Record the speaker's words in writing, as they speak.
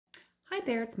Hi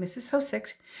there, it's Mrs.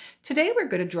 Hosick. Today we're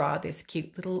going to draw this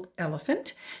cute little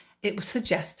elephant. It was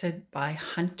suggested by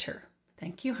Hunter.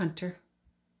 Thank you, Hunter.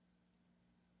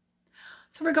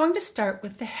 So we're going to start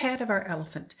with the head of our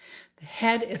elephant. The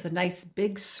head is a nice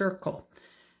big circle.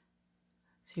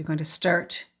 So you're going to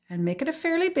start and make it a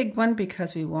fairly big one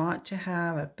because we want to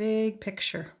have a big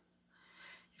picture.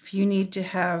 If you need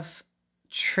to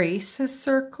trace a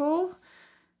circle,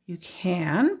 you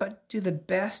can, but do the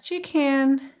best you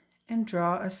can and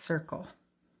draw a circle.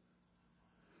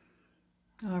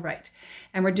 All right,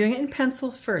 and we're doing it in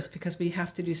pencil first because we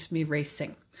have to do some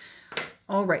erasing.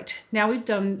 All right, now we've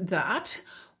done that,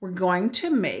 we're going to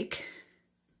make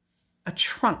a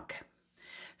trunk.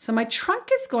 So my trunk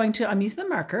is going to, I'm using the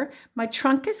marker, my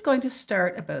trunk is going to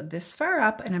start about this far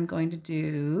up, and I'm going to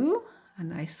do a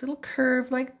nice little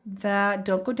curve like that.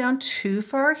 Don't go down too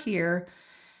far here.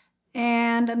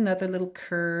 And another little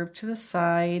curve to the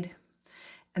side.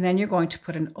 And then you're going to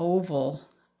put an oval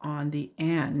on the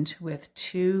end with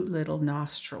two little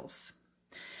nostrils.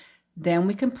 Then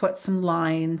we can put some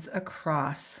lines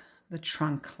across the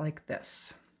trunk like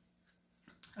this.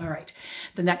 All right,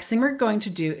 the next thing we're going to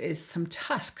do is some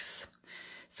tusks.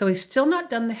 So we've still not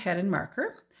done the head and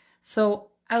marker. So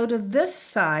out of this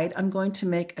side, I'm going to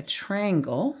make a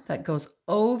triangle that goes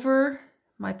over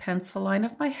my pencil line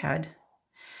of my head,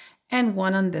 and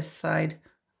one on this side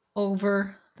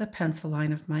over the pencil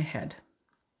line of my head.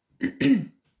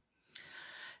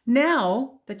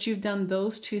 Now that you've done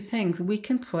those two things, we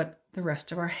can put the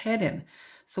rest of our head in.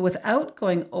 So without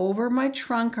going over my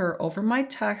trunk or over my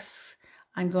tusks,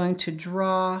 I'm going to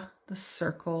draw the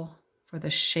circle for the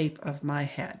shape of my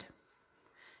head.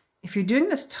 If you're doing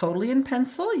this totally in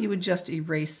pencil, you would just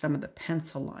erase some of the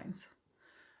pencil lines.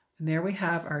 And there we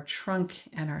have our trunk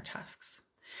and our tusks.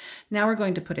 Now we're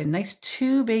going to put in nice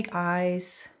two big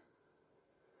eyes,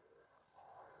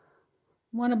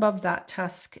 one above that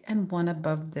tusk and one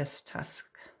above this tusk.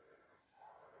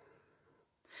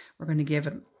 We're going to give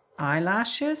them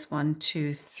eyelashes, 1,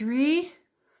 2, 3.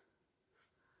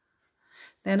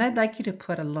 Then I'd like you to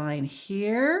put a line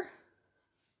here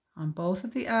on both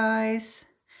of the eyes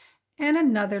and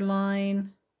another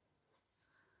line.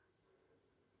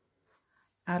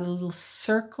 Add a little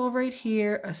circle right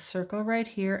here, a circle right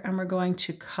here, and we're going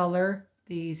to color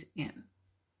these in.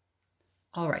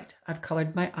 All right, I've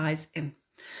colored my eyes in.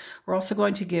 We're also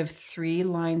going to give 3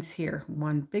 lines here,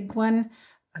 one big one,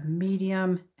 a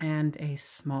medium, and a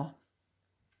small.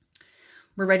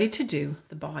 We're ready to do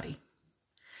the body.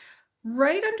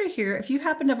 Right under here, if you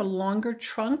happen to have a longer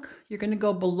trunk, you're going to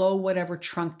go below whatever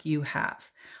trunk you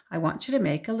have. I want you to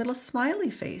make a little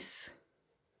smiley face.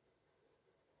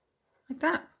 Like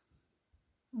that.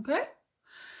 Okay?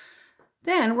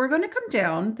 Then we're going to come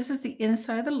down. This is the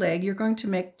inside of the leg. You're going to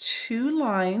make 2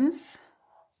 lines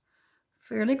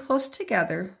fairly close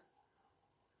together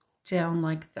down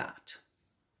like that.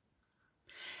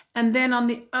 And then on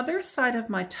the other side of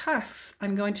my tusks,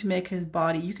 I'm going to make his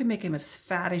body. You can make him as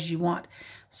fat as you want.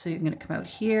 So you're going to come out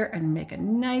here and make a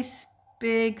nice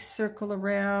big circle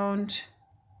around.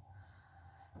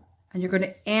 And you're going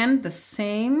to end the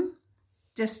same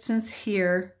distance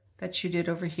here that you did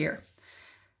over here.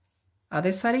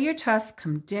 Other side of your tusk,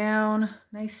 come down,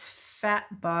 nice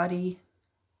fat body.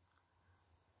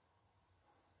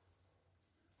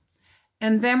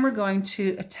 And then we're going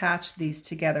to attach these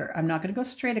together. I'm not going to go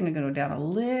straight, I'm going to go down a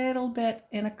little bit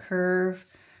in a curve,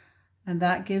 and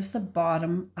that gives the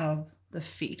bottom of the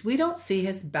feet. We don't see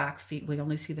his back feet, we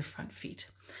only see the front feet.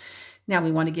 Now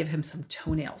we want to give him some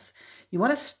toenails. You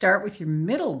want to start with your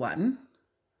middle one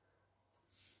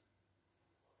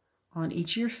on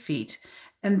each of your feet,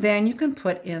 and then you can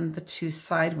put in the 2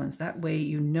 side ones. That way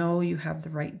you know you have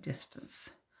the right distance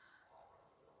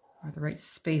or the right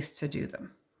space to do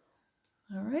them.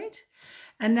 All right,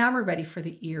 and now we're ready for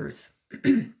the ears.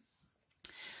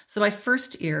 So my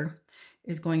first ear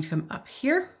is going to come up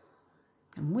here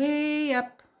and way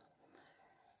up,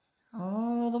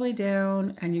 all the way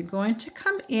down, and you're going to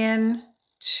come in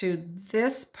to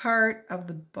this part of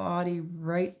the body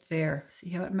right there. See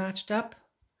how it matched up?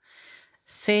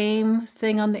 Same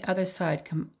thing on the other side.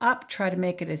 Come up, try to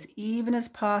make it as even as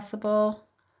possible.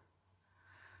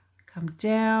 Come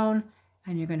down,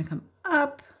 and you're going to come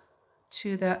up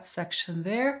to that section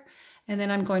there. And then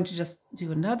I'm going to just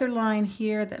do another line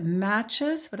here that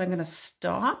matches, but I'm going to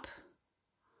stop.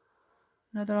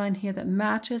 Another line here that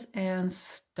matches and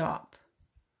stop.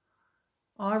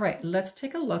 All right, let's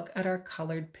take a look at our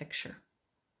colored picture.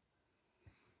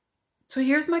 So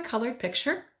here's my colored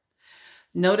picture.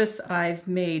 Notice I've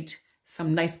made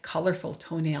some nice colorful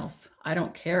toenails. I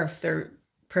don't care if they're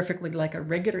perfectly like a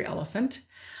regular elephant.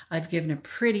 I've given him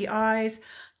pretty eyes.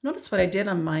 Notice what I did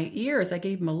on my ears. I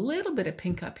gave him a little bit of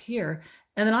pink up here.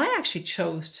 And then I actually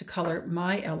chose to color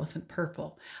my elephant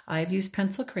purple. I've used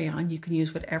pencil crayon. You can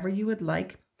use whatever you would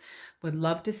like. Would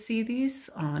love to see these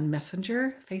on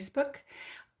Messenger, Facebook,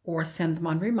 or send them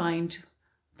on Remind.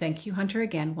 Thank you, Hunter,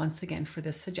 once again for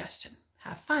this suggestion.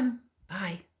 Have fun.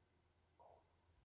 Bye.